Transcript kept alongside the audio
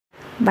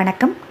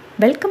வணக்கம்,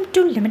 welcome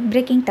to limit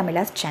braking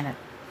Tamilas channel.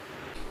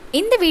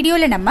 இந்த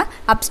வீடியோவில் நம்ம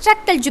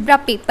அப்ஸ்ட்ராக்ட் அல்ஜிப்ரா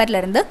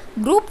பேப்பர்லேருந்து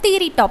குரூப்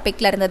தியரி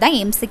டாப்பிக்லேருந்து தான்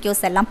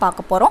MCQs எல்லாம்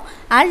பார்க்க போகிறோம்.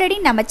 ஆல்ரெடி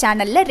நம்ம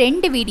சேனலில்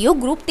 2 வீடியோ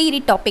குரூப்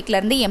தியரி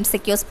டாப்பிக்லேருந்து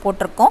MCQs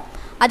போட்டிருக்கோம்.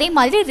 அதே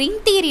மாதிரி ரிங்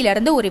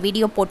தியரியிலேருந்து ஒரு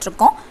வீடியோ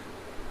போட்டிருக்கோம்.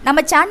 நம்ம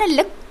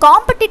சேனலில்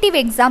காம்படிட்டிவ்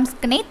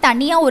எக்ஸாம்ஸ்க்குனே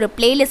தனியாக ஒரு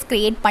பிளேலிஸ்ட்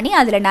க்ரியேட் பண்ணி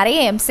அதில் நிறைய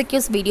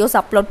MCQs வீடியோஸ்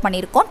அப்லோட்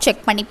பண்ணியிருக்கோம்.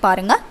 செக் பண்ணி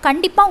பாருங்கள்.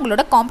 கண்டிப்பாக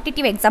உங்களோட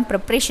காம்படிட்டிவ் எக்ஸாம்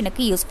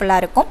ப்ரிப்ரேஷனுக்கு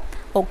யூஸ்ஃபுல்லாக இருக்கும்.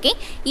 ஓகே,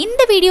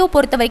 இந்த வீடியோ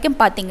பொறுத்த வரைக்கும்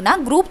பார்த்தீங்கன்னா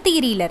group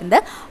தியரியிலேருந்து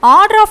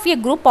order of a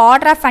group,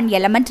 order of and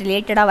element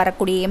ரிலேட்டடாக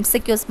வரக்கூடிய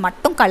MCQs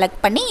மட்டும்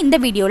கலெக்ட் பண்ணி இந்த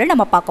வீடியோவில்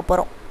நம்ம பார்க்க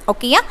போகிறோம்.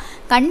 ஓகேயா?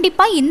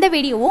 கண்டிப்பாக இந்த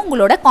வீடியோவும்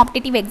உங்களோட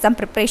காம்படிட்டிவ் எக்ஸாம்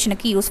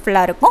ப்ரிப்ரேஷனுக்கு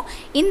யூஸ்ஃபுல்லாக இருக்கும்.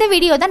 இந்த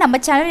வீடியோ தான் நம்ம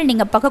சேனலில்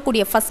நீங்கள்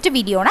பார்க்கக்கூடிய ஃபஸ்ட்டு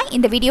வீடியோனா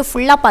இந்த வீடியோ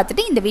ஃபுல்லாக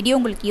பார்த்துட்டு இந்த வீடியோ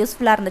உங்களுக்கு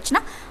யூஸ்ஃபுல்லாக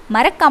இருந்துச்சுன்னா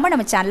மறக்காமல்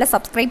நம்ம சேனலை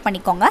சப்ஸ்கிரைப்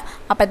பண்ணிக்கோங்க.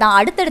 அப்போ தான்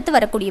அடுத்தடுத்து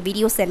வரக்கூடிய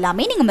வீடியோஸ்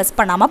எல்லாமே நீங்கள் மிஸ்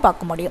பண்ணாமல்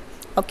பார்க்க முடியும்.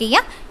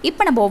 ஓகேயா?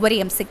 இப்போ நம்ம ஒவ்வொரு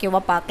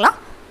MCQவாக பார்க்கலாம்.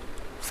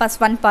 First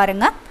one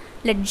பாருங்க.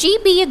 Let G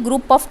be a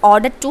group of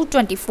order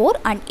 224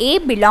 and A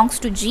belongs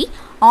to G.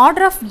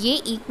 Order of A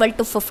equal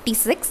to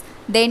 56.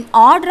 Then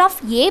order of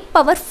A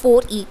power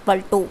 4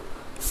 equal to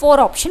 4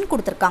 option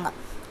கொடுத்துருக்காங்க.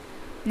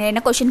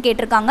 என்ன கொஷின்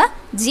கேட்டிருக்காங்க?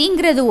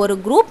 ஜிங்கிறது ஒரு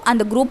குரூப்,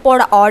 அந்த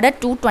குரூப்போட ஆர்டர்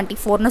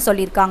 224னு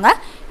சொல்லியிருக்காங்க.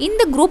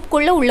 இந்த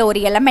குரூப்புக்குள்ளே உள்ள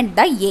ஒரு எலமெண்ட்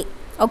தான் A.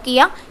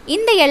 ஓகேயா?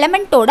 இந்த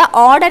எலமெண்ட்டோட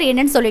ஆர்டர்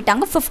என்னன்னு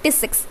சொல்லிட்டாங்க?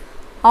 56.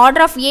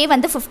 ஆர்டர் ஆஃப் ஏ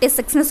வந்து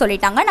 56னு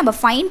சொல்லிட்டாங்க. நம்ம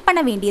ஃபைன் பண்ண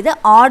வேண்டியது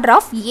ஆர்டர்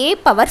ஆஃப் ஏ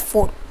பவர்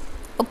 4.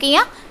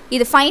 ஓகேயா?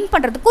 இது ஃபைன்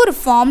பண்ணுறதுக்கு ஒரு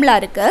ஃபார்முலா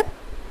இருக்குது.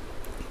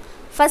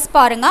 ஃபர்ஸ்ட்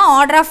பாருங்கள்,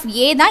 ஆர்டர் ஆஃப்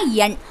ஏ தான்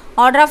n.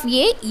 Order of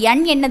A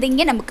n என்னது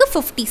இங்கே நமக்கு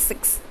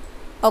 56.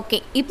 ஓகே,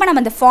 இப்போ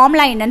நம்ம இந்த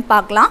ஃபார்முலா என்னன்னு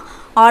பார்க்கலாம்.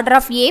 Order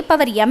of a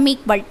power m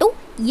equal to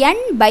n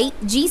by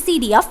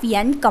GCD of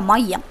n,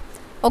 m.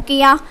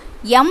 ஓகேயா?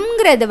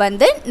 எம்ங்கிறது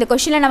வந்து இந்த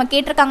கொஷினில் நம்ம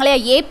கேட்டிருக்காங்களே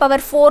ஏ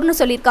பவர் 4னு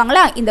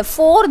சொல்லியிருக்காங்களா, இந்த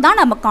 4 தான்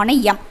நமக்கான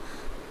எம்.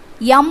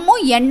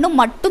 எம்மும் என்னும்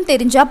மட்டும்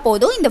தெரிஞ்சால்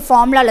போதும். இந்த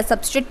ஃபார்முலாவில்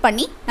சப்ஸ்டியூட்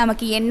பண்ணி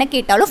நமக்கு என்ன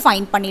கேட்டாலும்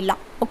ஃபைன்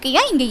பண்ணிடலாம்.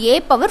 ஓகேயா? இங்கே ஏ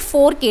பவர்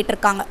 4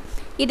 கேட்டிருக்காங்க.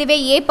 இதுவே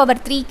ஏ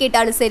பவர் 3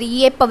 கேட்டாலும் சரி,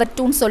 ஏ பவர்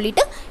 2ன்னு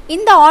சொல்லிவிட்டு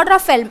இந்த ஆர்டர்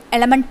ஆஃப்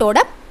எலமெண்ட்டோட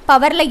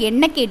பவரில்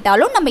என்ன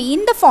கேட்டாலும் நம்ம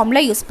இந்த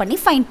ஃபார்முலா யூஸ் பண்ணி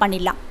ஃபைன்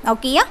பண்ணிடலாம்.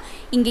 ஓகேயா?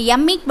 இங்கே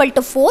m equal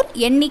to 4,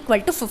 n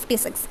equal to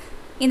 56.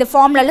 இந்த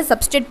ஃபார்முலாவில்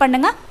சப்ஸ்டியூட்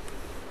பண்ணுங்கள்.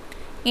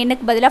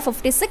 எனக்கு பதிலாக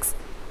 56.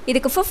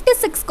 இதுக்கு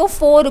 56க்கும்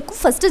 4க்கும்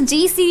ஃபஸ்ட்டு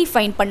ஜிசிடி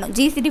ஃபைன் பண்ணும்.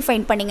 ஜிசிடி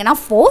ஃபைன் பண்ணிங்கன்னா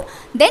 4.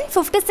 தென்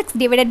 56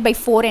 டிவைடட் பை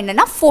 4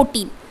 என்னென்னா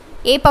 14.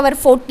 ஏ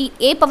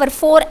பவர்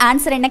 4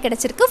 ஆன்சர் என்ன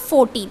கிடச்சிருக்கு?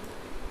 14.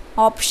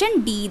 ஆப்ஷன்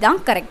டி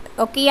தான் கரெக்ட்.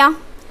 ஓகேயா?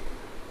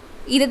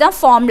 இதுதான்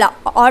formula.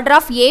 Order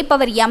of a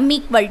power m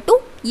equal to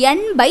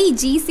n by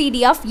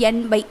GCD of n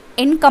by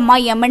n,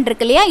 mன்னு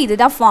இருக்கு இல்லையா?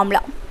 இதுதான்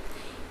ஃபார்முலா.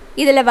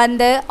 இதில்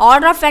வந்து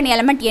ஆர்டர் ஆஃப் அன்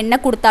எலமெண்ட் என்ன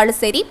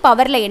கொடுத்தாலும் சரி,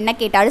 பவரில் என்ன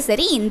கேட்டாலும்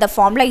சரி, இந்த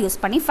ஃபார்முலா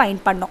யூஸ் பண்ணி ஃபைன்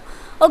பண்ணோம்.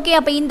 ஓகே,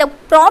 அப்போ இந்த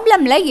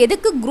ப்ராப்ளமில்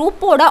எதுக்கு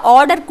குரூப்போட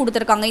ஆர்டர்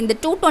கொடுத்துருக்காங்க? இந்த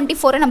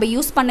 224 நம்ம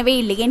யூஸ் பண்ணவே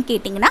இல்லையேன்னு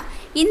கேட்டிங்கன்னா,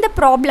 இந்த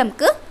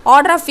ப்ராப்ளம்க்கு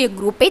ஆர்டர் ஆஃப் ஏ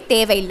குரூப்பே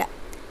தேவையில்லை.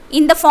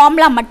 இந்த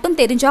ஃபார்முலா மட்டும்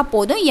தெரிஞ்சால்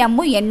போதும்,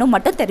 எம்மும் என்னும்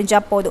மட்டும்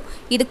தெரிஞ்சால் போதும்.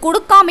 இது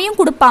கொடுக்காமையும்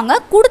கொடுப்பாங்க.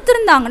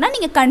 கொடுத்துருந்தாங்கன்னா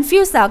நீங்கள்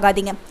கன்ஃபியூஸ்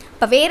ஆகாதீங்க.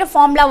 இப்போ வேறு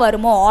ஃபார்முலா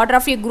வருமோ, order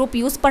of A group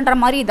use பண்ணுற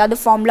மாதிரி ஏதாவது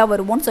ஃபார்முலா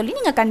வருமோன்னு சொல்லி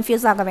நீங்கள்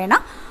கன்ஃபியூஸ் ஆக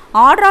வேணாம்.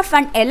 ஆர்டர் ஆஃப்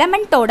அன்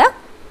எலமெண்ட்டோட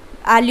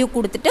வேல்யூ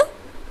கொடுத்துட்டு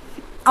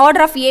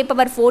order of a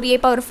power 4, a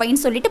power 5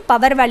 சொல்லிட்டு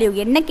பவர் வேல்யூ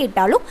என்ன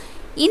கேட்டாலும்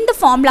இந்த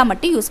ஃபார்முலா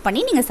மட்டும் யூஸ்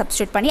பண்ணி நீங்கள்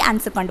சப்ஸ்டியூட் பண்ணி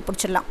ஆன்சர்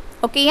கண்டுபிடிச்சிடலாம்.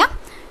 ஓகேயா?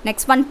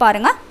 நெக்ஸ்ட் ஒன்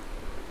பாருங்கள்.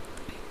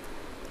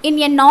 In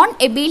a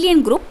non-abelian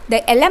group, the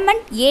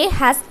element A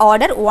has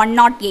order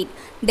 108.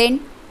 Then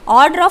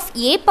order of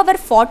A power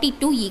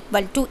 42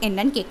 equal to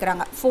என்னன்னு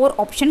கேட்குறாங்க. 4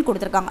 ஆப்ஷன்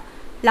கொடுத்துருக்காங்க.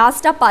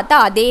 லாஸ்ட்டாக பார்த்தா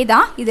அதே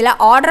தான். இதில்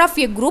ஆர்டர் ஆஃப்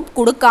ஏ குரூப்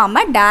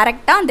கொடுக்காம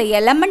டேரெக்டாக அந்த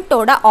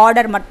எலமெண்ட்டோட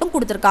ஆர்டர் மட்டும்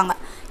கொடுத்துருக்காங்க.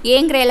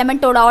 ஏங்கிற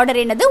எலமெண்ட்டோட ஆர்டர்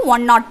என்னது?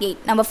 108.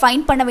 நம்ம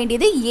ஃபைன் பண்ண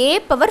வேண்டியது ஏ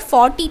பவர்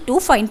 42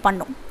 ஃபைன்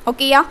பண்ணோம்.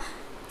 ஓகேயா?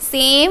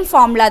 சேம்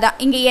ஃபார்முலா தான்.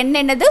 இங்கே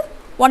என்னது?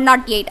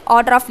 108.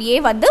 ஆர்டர் ஆஃப் ஏ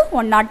வந்து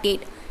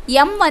 108.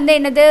 எம் வந்து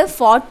என்னது?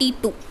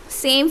 42.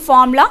 சேம்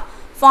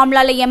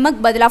ஃபார்முலாவில்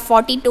எம்முக்கு பதிலாக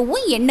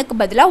 42வும் என்னுக்கு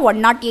பதிலாக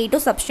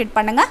 108ம் சப்ஸ்டியூட்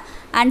பண்ணுங்கள்.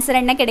 ஆன்சர்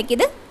என்ன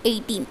கிடைக்கிது?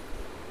 18.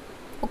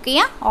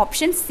 ஓகேயா?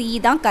 ஆப்ஷன் சி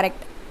தான்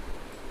கரெக்ட்.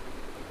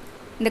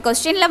 இந்த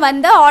கொஸ்டினில்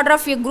வந்து ஆர்டர்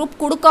ஆஃப் ஏ குரூப்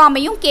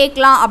கொடுக்காமையும்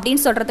கேட்கலாம்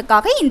அப்படின்னு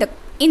சொல்கிறதுக்காக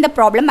இந்த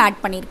ப்ராப்ளம்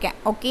ஆட் பண்ணியிருக்கேன்.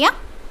 ஓகேயா?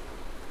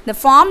 இந்த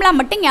ஃபார்முலா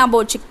மட்டும்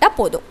ஞாபகம் வச்சுக்கிட்டா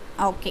போதும்.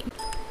 ஓகே,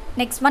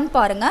 நெக்ஸ்ட் ஒன்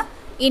பாருங்கள்.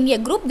 In a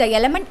group, the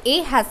element A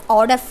has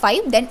order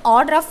 5, then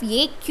order of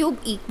A cube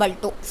equal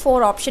to 4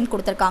 option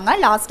கொடுத்துருக்காங்க.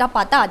 லாஸ்ட்டாக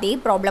பார்த்தா அதே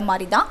ப்ராப்ளம்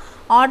மாதிரி தான்.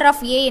 ஆர்டர்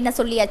ஆஃப் ஏ என்ன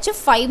சொல்லியாச்சு?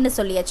 5னு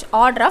சொல்லியாச்சு.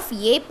 ஆர்டர் ஆஃப்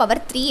ஏ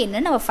பவர் 3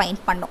 என்ன நம்ம ஃபைன்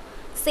பண்ணோம்.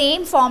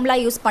 சேம் ஃபார்முலா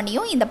யூஸ்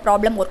பண்ணியும் இந்த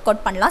ப்ராப்ளம் ஒர்க்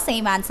அவுட் பண்ணலாம்.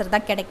 சேம் ஆன்சர்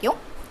தான் கிடைக்கும்.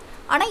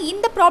 ஆனால்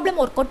இந்த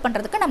ப்ராப்ளம் ஒர்க் அவுட்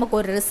பண்ணுறதுக்கு நமக்கு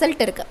ஒரு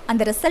ரிசல்ட் இருக்குது.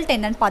 அந்த ரிசல்ட்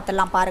என்னன்னு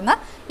பார்த்துடலாம் பாருங்கள்.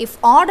 If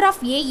order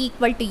of A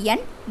equal to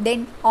n,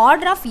 then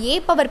order of a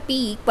power p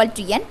equal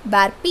to n,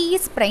 where p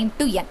is prime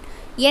to n.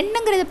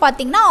 என்னங்கிறது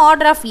பார்த்தீங்கன்னா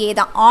ஆர்டர் ஆஃப் ஏ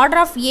தான். ஆர்டர்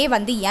ஆஃப் ஏ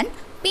வந்து n,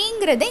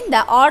 பிங்கிறது இந்த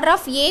order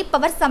of a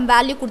power some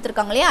value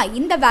கொடுத்துருக்காங்க இல்லையா,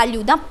 இந்த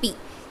value தான் p.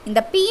 இந்த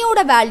பியோட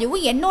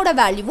வேல்யூவும் என்னோட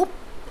வேல்யூவும்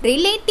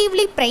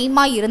ரிலேட்டிவ்லி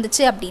ப்ரைமாக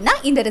இருந்துச்சு அப்படின்னா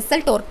இந்த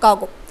ரிசல்ட் ஒர்க்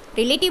ஆகும்.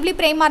 ரிலேட்டிவ்லி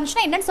ப்ரைமாக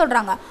இருந்துச்சுன்னா என்னன்னு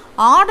சொல்கிறாங்க,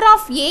 ஆர்டர்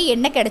ஆஃப் ஏ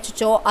என்ன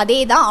கிடச்சிச்சோ அதே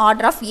தான்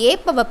ஆர்டர் ஆஃப் ஏ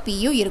பவர்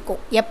பியும்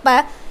இருக்கும். எப்போ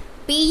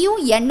பியும்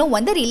என்னும்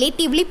வந்து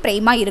ரிலேட்டிவ்லி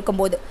ப்ரைமாக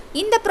இருக்கும்போது.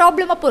 இந்த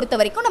ப்ராப்ளமை பொறுத்த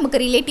வரைக்கும் நமக்கு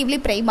ரிலேட்டிவ்லி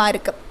ப்ரைமாக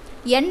இருக்குது.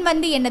 n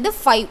வந்து என்னது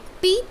 5,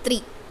 p 3,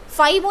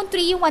 5ம்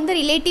 3யும் வந்து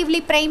ரிலேட்டிவ்லி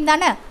ப்ரைம்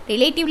தானே.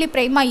 ரிலேட்டிவ்லி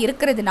ப்ரைமாக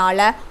இருக்கிறதுனால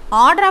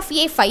ஆர்டர் ஆஃப்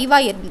ஏ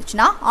 5ஆக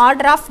இருந்துச்சுன்னா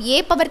ஆர்டர் ஆஃப் ஏ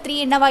பவர் 3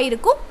 என்னவாக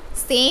இருக்கும்,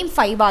 சேம்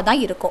 5ஆக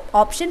தான் இருக்கும்.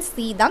 ஆப்ஷன்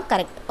சி தான்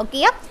கரெக்ட்.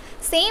 ஓகேயா,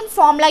 சேம்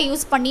ஃபார்முலா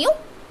யூஸ் பண்ணியும்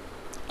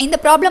இந்த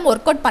ப்ராப்ளம்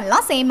ஒர்க் அவுட்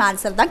பண்ணலாம், சேம்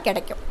ஆன்சர் தான்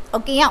கிடைக்கும்.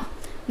 ஓகேயா,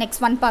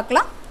 நெக்ஸ்ட் ஒன்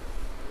பார்க்கலாம்.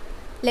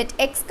 Let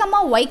x,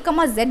 y,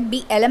 z be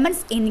elements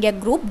in a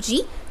group G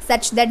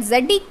such that z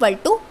equal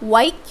to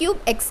y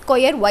cube x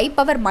square y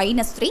power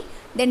minus 3.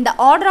 Then the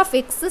order of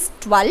x is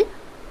 12.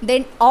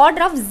 Then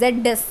order of z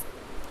is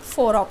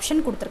 4. Option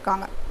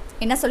கொடுத்துருக்காங்க.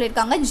 என்ன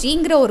சொல்லியிருக்காங்க,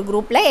 ஜிங்கிற ஒரு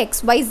குரூப்பில்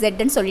X Y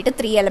ஜெட்னு சொல்லிட்டு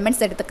 3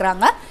 elements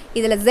எடுத்துக்கிறாங்க.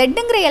 இதில்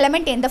ஜெட்டுங்கிற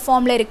element எந்த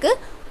ஃபார்மில் இருக்குது,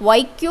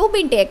 Y cube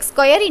into X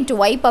square into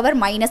Y power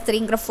minus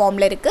 3ங்கிற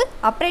ஃபார்மில் இருக்குது.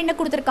 அப்புறம் என்ன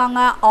கொடுத்துருக்காங்க,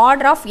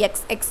 ஆர்டர் ஆஃப்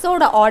எக்ஸ்,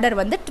 எக்ஸோட ஆர்டர்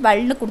வந்து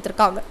 12ன்னு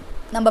கொடுத்துருக்காங்க.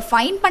 நம்ம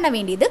ஃபைன் பண்ண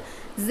வேண்டியது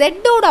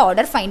ஜெட்டோட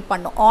ஆர்டர் ஃபைன்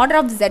பண்ணோம், ஆர்டர்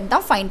ஆஃப் ஜெட்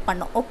தான் ஃபைன்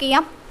பண்ணோம். ஓகேயா,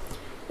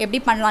 எப்படி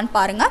பண்ணலான்னு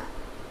பாருங்கள்.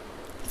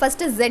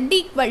 First jet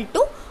equal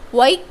to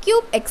Y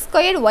cube X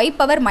square Y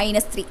power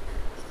minus 3,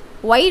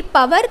 Y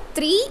power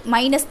 3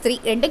 minus 3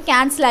 ரெண்டும்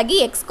கேன்சல் ஆகி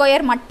எக்ஸ்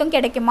ஸ்கொயர் மட்டும்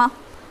கிடைக்குமா,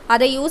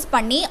 அதை யூஸ்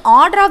பண்ணி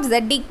order of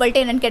jet equal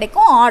to என்னென்னு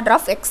கிடைக்கும், ஆர்டர்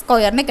ஆஃப் எக்ஸ்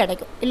ஸ்கொயர்னு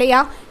கிடைக்கும்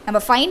இல்லையா. நம்ம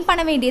ஃபைன்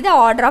பண்ண வேண்டியது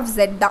ஆர்டர் ஆஃப்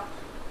ஜெட் தான்.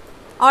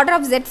 ஆர்டர்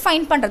ஆஃப் ஜெட்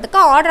ஃபைன் பண்ணுறதுக்கு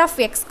order of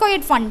X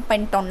square fine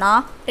பண்ணிட்டோம்னா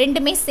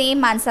ரெண்டுமே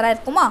சேம் ஆன்சராக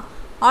இருக்குமா.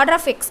 Order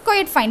of X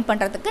square fine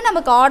பண்ணுறதுக்கு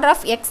நமக்கு ஆர்டர்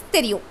ஆஃப் எக்ஸ்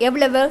தெரியும்,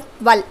 எவ்வளவு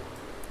 12.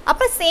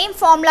 அப்போ சேம்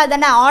ஃபார்முலா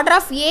தானே, ஆர்டர்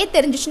ஆஃப் ஏ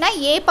தெரிஞ்சிச்சுன்னா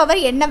ஏ பவர்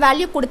என்ன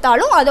வேல்யூ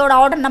கொடுத்தாலும் அதோட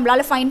ஆர்டர்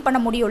நம்மளால் ஃபைன்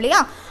பண்ண முடியும்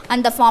இல்லையா.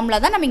 அந்த ஃபார்முலா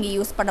தான் நம்ம இங்கே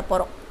யூஸ் பண்ண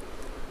போகிறோம்.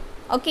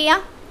 ஓகேயா,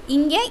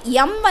 இங்கே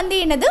எம் வந்து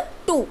என்னது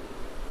 2,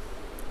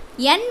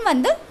 n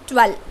வந்து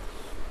 12.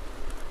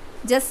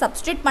 ஜஸ்ட்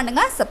சப்ஸ்டியூட்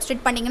பண்ணுங்கள்.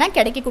 சப்ஸ்டியூட் பண்ணிங்கன்னா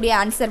கிடைக்கக்கூடிய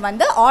ஆன்சர்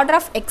வந்து ஆர்டர்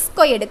ஆஃப் எக்ஸ்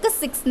ஸ்கொயருக்கு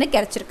 6ன்னு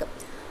கிடச்சிருக்கு.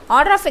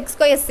 ஆர்டர் ஆஃப் எக்ஸ்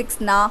ஸ்கொயர்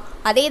 6னா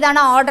அதே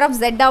தானே ஆர்டர் ஆஃப்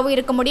ஜெட்டாகவும்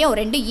இருக்க முடியும்,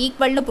 ரெண்டு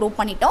ஈக்குவல்னு ப்ரூவ்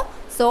பண்ணிட்டோம்.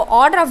 So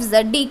order of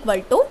jet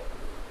equal to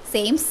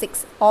same 6.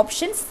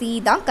 Option C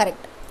தான்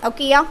கரெக்ட்.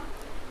 ஓகேயா,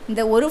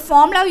 இந்த ஒரு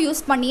ஃபார்முலாவை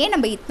யூஸ் பண்ணியே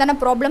நம்ம இத்தனை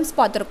ப்ராப்ளம்ஸ்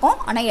பார்த்துருக்கோம்,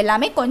 ஆனால்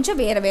எல்லாமே கொஞ்சம்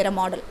வேறு வேறு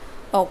மாடல்.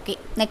 ஓகே,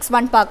 நெக்ஸ்ட்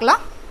ஒன்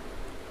பார்க்கலாம்.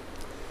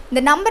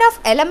 The number of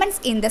elements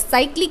in the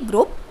cyclic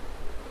group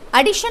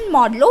addition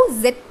modulo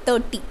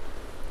Z30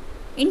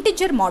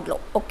 integer modulo.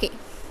 Okay,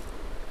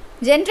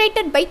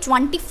 generated by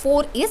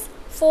 24 is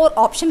 4.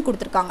 option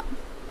கொடுத்துருக்காங்க.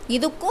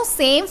 இதுக்கும்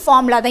சேம்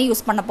ஃபார்முலா தான்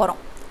யூஸ் பண்ண போகிறோம்.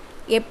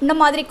 என்ன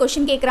மாதிரி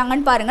கொஷின்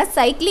கேட்குறாங்கன்னு பாருங்கள்.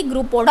 சைக்ளிக்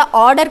குரூப்போட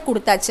ஆர்டர்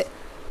கொடுத்தாச்சு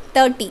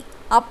 30,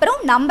 அப்புறம்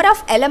number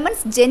of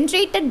elements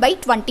generated by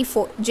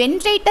 24,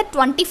 generated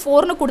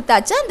 24ன்னு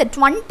கொடுத்தாச்சு. அந்த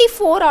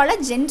 24ஆல்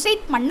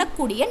ஜென்ரேட்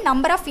பண்ணக்கூடிய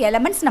நம்பர் ஆஃப்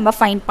எலமெண்ட்ஸ் நம்ம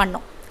ஃபைன்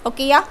பண்ணோம்.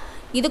 ஓகேயா,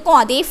 இதுக்கும்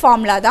அதே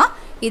ஃபார்முலா தான்.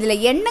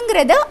 இதில்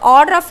என்னங்கிறது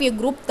ஆர்டர் ஆஃப் ஏ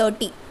குரூப்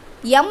 30,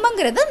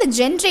 எம்ங்கிறது அந்த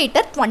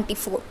ஜென்ரேட்டர்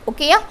 24.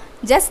 ஓகேயா,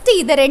 ஜஸ்ட்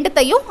இதை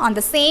ரெண்டுத்தையும் அந்த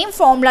சேம்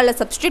ஃபார்முலாவில்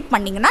சப்ஸ்டியூட்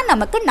பண்ணிங்கன்னா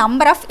நமக்கு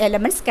நம்பர் ஆஃப்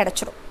எலிமெண்ட்ஸ்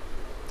கிடச்சிரும்.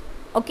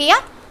 ஓகேயா,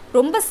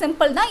 ரொம்ப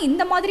சிம்பிள் தான்.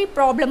 இந்த மாதிரி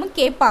ப்ராப்ளமும்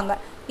கேட்பாங்க.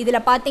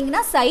 இதில்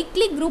பார்த்தீங்கன்னா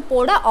சைக்ளிக்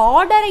குரூப்போட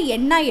ஆர்டரை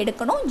என்ன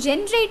எடுக்கணும்,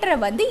 ஜென்ரேட்டரை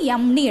வந்து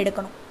எம்னு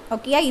எடுக்கணும்.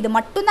 ஓகேயா, இது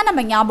மட்டும்தான்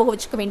நம்ம ஞாபகம்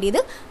வச்சுக்க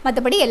வேண்டியது,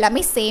 மற்றபடி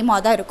எல்லாமே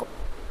சேமாக தான் இருக்கும்.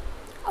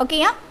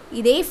 ஓகேயா,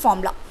 இதே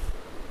ஃபார்முலா.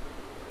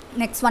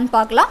 நெக்ஸ்ட் ஒன்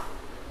பார்க்கலாம்.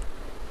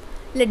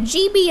 Let G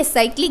be a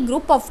cyclic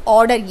group of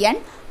order n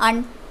and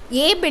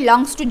A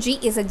belongs to G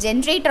is a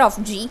generator of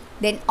G,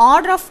 then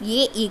order of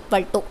A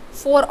equal to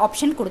 4.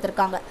 Option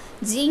கொடுத்துருக்காங்க.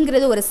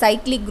 ஜிங்கிறது ஒரு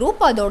சைக்ளிக்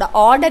குரூப், அதோட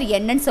order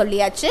என்னன்னு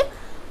சொல்லியாச்சு.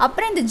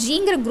 அப்புறம் இந்த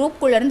ஜிங்கிற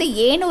குரூப்புக்குள்ளேருந்து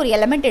ஏன்னு ஒரு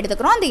எலமெண்ட்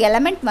எடுத்துக்கிறோம். அந்த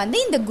எலமெண்ட் வந்து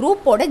இந்த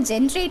குரூப்போட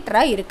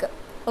ஜென்ரேட்டராக இருக்குது.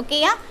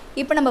 ஓகேயா,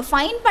 இப்போ நம்ம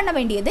ஃபைன் பண்ண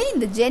வேண்டியது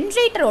இந்த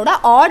ஜென்ரேட்டரோட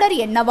ஆர்டர்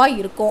என்னவா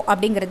இருக்கும்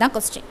அப்படிங்கிறது தான்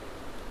கொஸ்டின்.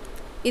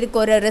 இதுக்கு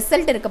ஒரு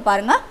ரிசல்ட் இருக்குது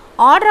பாருங்கள்.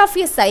 Order of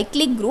a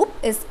cyclic group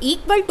is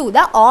equal to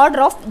the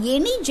order of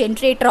any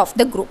generator of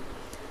the group.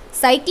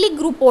 Cyclic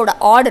குரூப்போட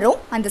ஆர்டரும்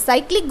அந்த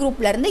சைக்ளிக்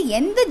குரூப்லேருந்து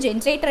எந்த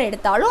ஜென்ரேட்டர்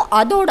எடுத்தாலும்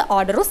அதோட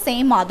ஆர்டரும்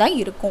சேமாக தான்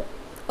இருக்கும்.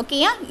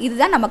 ஓகேயா,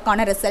 இதுதான்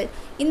நமக்கான ரிசல்ட்.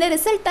 இந்த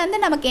ரிசல்ட் வந்து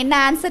நமக்கு என்ன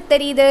ஆன்சர்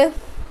தெரியுது,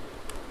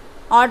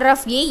 order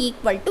of A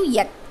equal to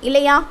என்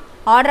இல்லையா.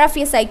 Order of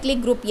A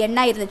cyclic group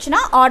என்ன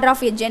இருந்துச்சுன்னா ஆர்டர்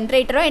ஆஃப் ஏ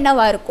ஜென்ரேட்டரும்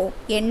என்னவாக இருக்கும்,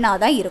 என்ன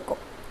தான்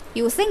இருக்கும்.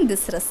 Using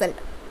this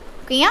result.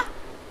 ஓகேயா,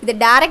 இது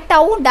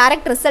டேரெக்டாகவும்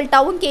டேரெக்ட்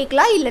ரிசல்ட்டாகவும்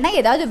கேட்கலாம், இல்லைனா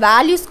ஏதாவது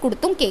வேல்யூஸ்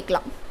கொடுத்தும்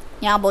கேட்கலாம்,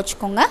 ஞாபகம்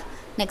வச்சுக்கோங்க.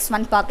 நெக்ஸ்ட்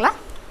ஒன் பார்க்கலாம்.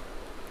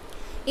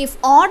 If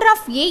order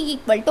of A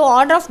equal to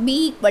order of B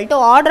equal to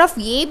order of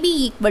AB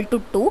equal to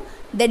 2,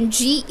 then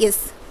G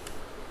is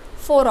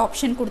 4.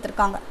 Option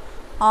கொடுத்துருக்காங்க.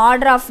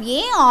 Order of A,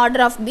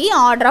 order of B,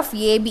 order of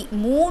AB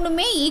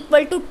மூணுமே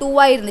equal to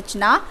 2ஆக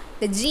இருந்துச்சுன்னா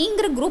இந்த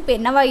ஜிங்கிற group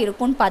என்னவாக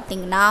இருக்கும்னு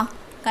பார்த்தீங்கன்னா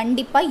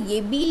கண்டிப்பாக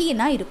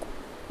எபிலியனாக இருக்கும்.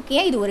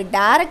 Okay, இது ஒரு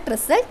டைரக்ட்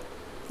ரிசல்ட்,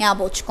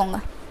 ஞாபகம் வச்சுக்கோங்க.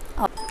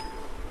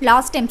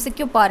 லாஸ்ட்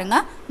MCQ பாருங்க.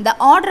 The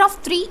order of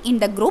 3 in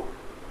the group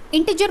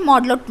integer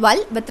modulo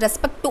 12 with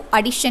respect to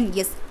addition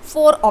is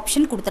 4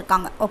 option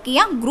கொடுத்துருக்காங்க.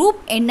 ஓகேயா,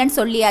 குரூப் என்னன்னு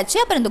சொல்லியாச்சு.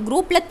 அப்புறம் இந்த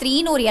குரூப்பில்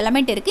 3ன்னு ஒரு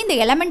எலமெண்ட் இருக்குது. இந்த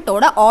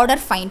எலமெண்ட்டோட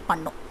ஆர்டர் ஃபைண்ட்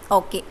பண்ணும்.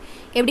 ஓகே,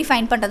 எப்படி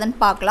ஃபைண்ட் பண்ணுறதுன்னு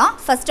பார்க்கலாம்.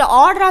 First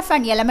order of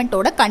and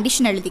எலமெண்ட்டோட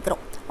condition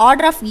எழுதிக்கிறோம்.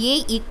 Order of A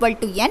equal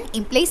to N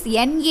implies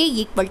NA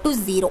equal to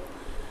 0.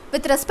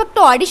 With respect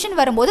to addition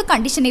வரும்போது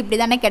கண்டிஷன் இப்படி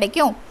தானே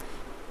கிடைக்கும்.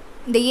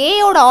 இந்த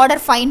ஏயோட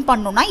ஆர்டர் ஃபைண்ட்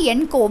பண்ணணும்னா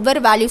என்க்கு ஒவ்வொரு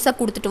வேல்யூஸாக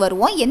கொடுத்துட்டு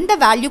வருவோம். எந்த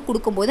வேல்யூ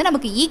கொடுக்கும்போது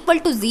நமக்கு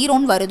ஈக்குவல் டு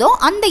 0ன்னு வருதோ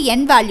அந்த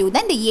என் வேல்யூ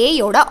தான் இந்த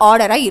ஏயோட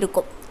ஆர்டராக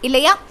இருக்கும்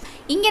இல்லையா.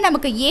 இங்கே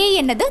நமக்கு ஏ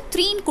என்னது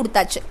 3ன்னு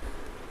கொடுத்தாச்சு.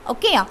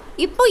 ஓகேயா,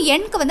 இப்போ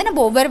என்க்கு வந்து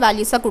நம்ம ஒவ்வொரு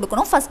வேல்யூஸாக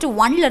கொடுக்கணும். ஃபஸ்ட்டு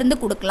 1லேருந்து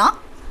கொடுக்கலாம்.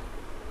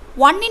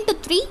 1 ×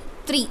 3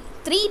 3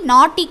 3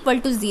 நாட்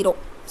ஈக்குவல் டு 0.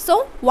 ஸோ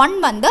 1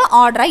 வந்து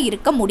ஆர்டராக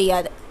இருக்க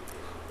முடியாது.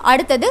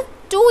 அடுத்தது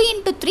 2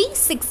 × 3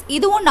 6,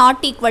 இதுவும்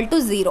நாட் ஈக்குவல் டு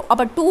 0.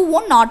 அப்போ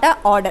 2வும் நாட் அ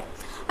ஆர்டர்.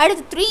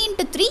 அடுத்து 3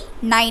 × 3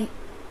 9,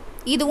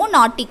 இதுவும்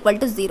நாட் ஈக்குவல்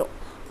டு 0.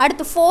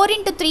 அடுத்து 4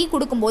 × 3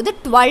 கொடுக்கும்போது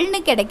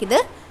 12ன்னு கிடைக்குது.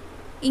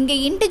 இங்கே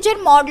இன்டிஜர்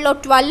மாடுலோ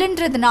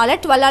 12ன்றதுனால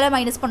 12ஆல்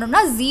மைனஸ்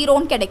பண்ணோம்னா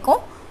 0ன்னு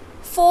கிடைக்கும்.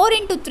 4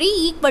 × 3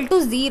 ஈக்குவல் டு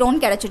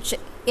 0ன்னு கிடச்சிச்சு.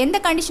 எந்த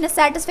கண்டிஷனை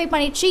சாட்டிஸ்ஃபை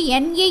பண்ணிடுச்சு?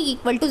 NA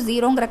ஈக்குவல் டு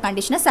 0ங்கிற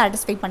கண்டிஷனை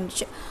சாட்டிஸ்ஃபை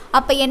பண்ணிடுச்சு.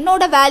 அப்போ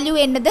என்னோட வேல்யூ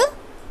என்னது?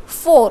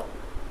 4.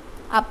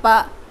 அப்போ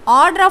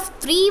ஆர்டர் ஆஃப்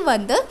 3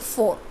 வந்து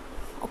 4.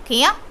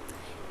 ஓகேயா,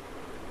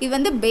 இது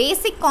வந்து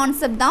பேசிக்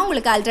கான்செப்ட் தான்,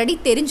 உங்களுக்கு ஆல்ரெடி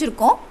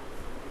தெரிஞ்சிருக்கும்.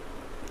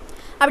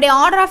 அப்படி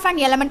order of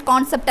and element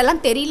concept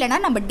எல்லாம் தெரியலனா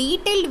நம்ம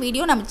டீட்டெயில்டு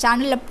வீடியோ நம்ம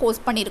சேனலில்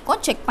போஸ்ட்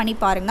பண்ணியிருக்கோம், செக் பண்ணி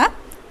பாருங்கள்.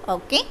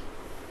 ஓகே,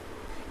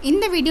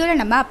 இந்த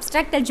வீடியோவில் நம்ம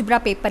abstract algebra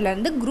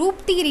பேப்பர்லேருந்து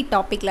group theory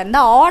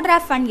டாப்பிக்லேருந்து order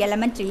of and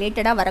element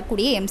ரிலேட்டடாக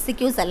வரக்கூடிய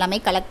MCQs எல்லாமே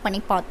கலெக்ட்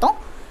பண்ணி பார்த்தோம்.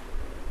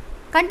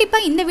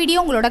 கண்டிப்பாக இந்த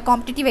வீடியோ உங்களோட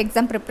காம்படிட்டிவ்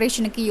எக்ஸாம்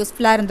ப்ரிப்ரேஷனுக்கு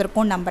யூஸ்ஃபுல்லாக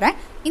இருந்திருக்கும்னு நம்புகிறேன்.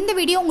 இந்த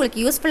வீடியோ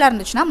உங்களுக்கு யூஸ்ஃபுல்லாக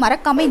இருந்துச்சுன்னா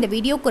மறக்காமல் இந்த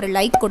வீடியோக்கு ஒரு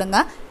லைக்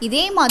கொடுங்க.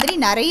 இதே மாதிரி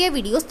நிறைய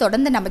வீடியோஸ்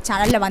தொடர்ந்து நம்ம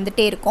சேனலில்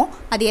வந்துகிட்டே இருக்கும்.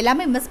 அது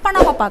எல்லாமே மிஸ்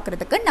பண்ணாமல்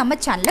பார்க்குறதுக்கு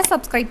நம்ம சேனலை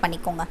சப்ஸ்கிரைப்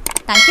பண்ணிக்கோங்க.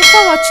 தேங்க்யூ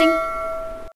ஃபார் வாட்சிங்.